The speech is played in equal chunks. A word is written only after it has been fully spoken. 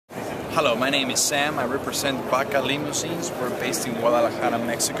Hello, my name is Sam. I represent Vaca Limousines. We're based in Guadalajara,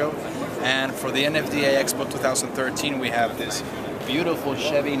 Mexico. And for the NFDA Expo 2013, we have this beautiful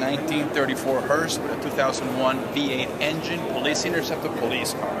Chevy 1934 hearse with a 2001 V8 engine, police interceptor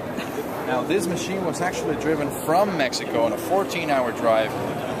police car. Now, this machine was actually driven from Mexico on a 14-hour drive.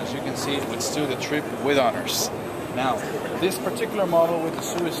 As you can see, it withstood the trip with honors. Now, this particular model with the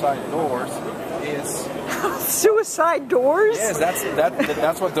suicide doors is... Suicide doors? Yes,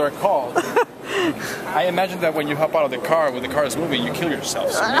 that's what they're called. I imagine that when you hop out of the car, when the car is moving, you kill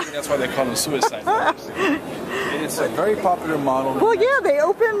yourself. So maybe that's why they call them suicide doors. It's a very popular model. Well, yeah, they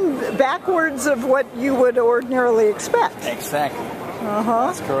open backwards of what you would ordinarily expect. Exactly.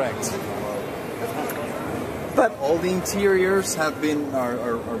 That's correct. But all the interiors have been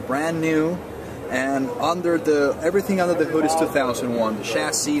are brand new. And everything under the hood is 2001. The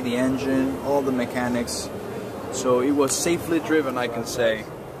chassis, the engine, all the mechanics. So it was safely driven, I can say,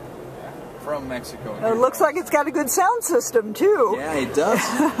 from Mexico. It looks like it's got a good sound system too. Yeah, it does.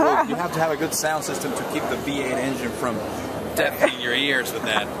 Look, you have to have a good sound system to keep the V8 engine from deafening your ears with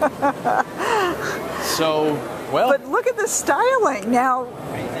that. So, well. But look at the styling. Now,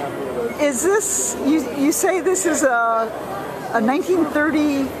 is this, you say this is a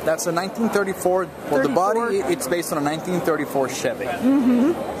 1930... That's a 1934. Well, the body, it's based on a 1934 Chevy.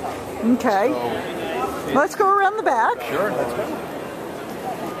 Okay. So, let's go around the back. Sure, let's go.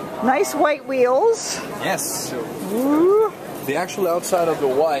 Nice white wheels. Yes. Ooh. The actual outside of the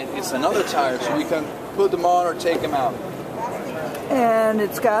white is another tire, so you can put them on or take them out. And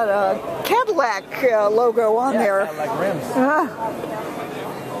it's got a Cadillac logo on there. Cadillac rims.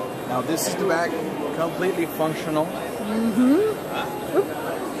 Now this is the back, completely functional.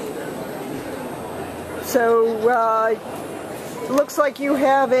 So looks like you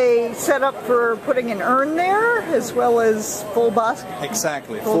have a setup for putting an urn there, as well as full bus.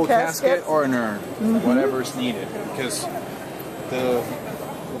 Exactly, full casket or an urn, whatever is needed, because the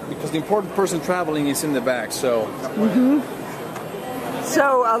important person traveling is in the back. So.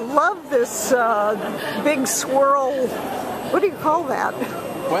 So I love this big swirl. What do you call that?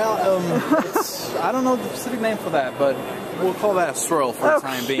 Well, I don't know the specific name for that, but we'll call that a swirl for the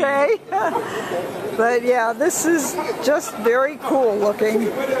time being. Okay. But yeah, this is just very cool looking.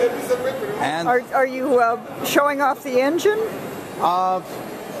 And are you showing off the engine?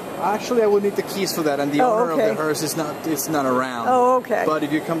 Actually, I would need the keys for that, and the owner of the hearse is not around. Oh, okay. But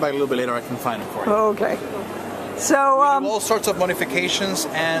if you come back a little bit later, I can find it for you. Okay. So we do all sorts of modifications,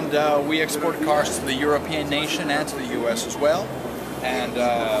 and we export cars to the European nation and to the U.S. as well. And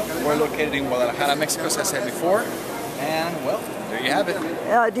we're located in Guadalajara, Mexico, as I said before. And, well, there you have it.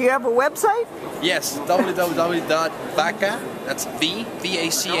 Do you have a website? Yes, www.vaca, that's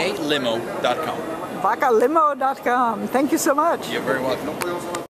V-A-C-A, limo.com. VacaLimo.com. Thank you so much. You're very welcome.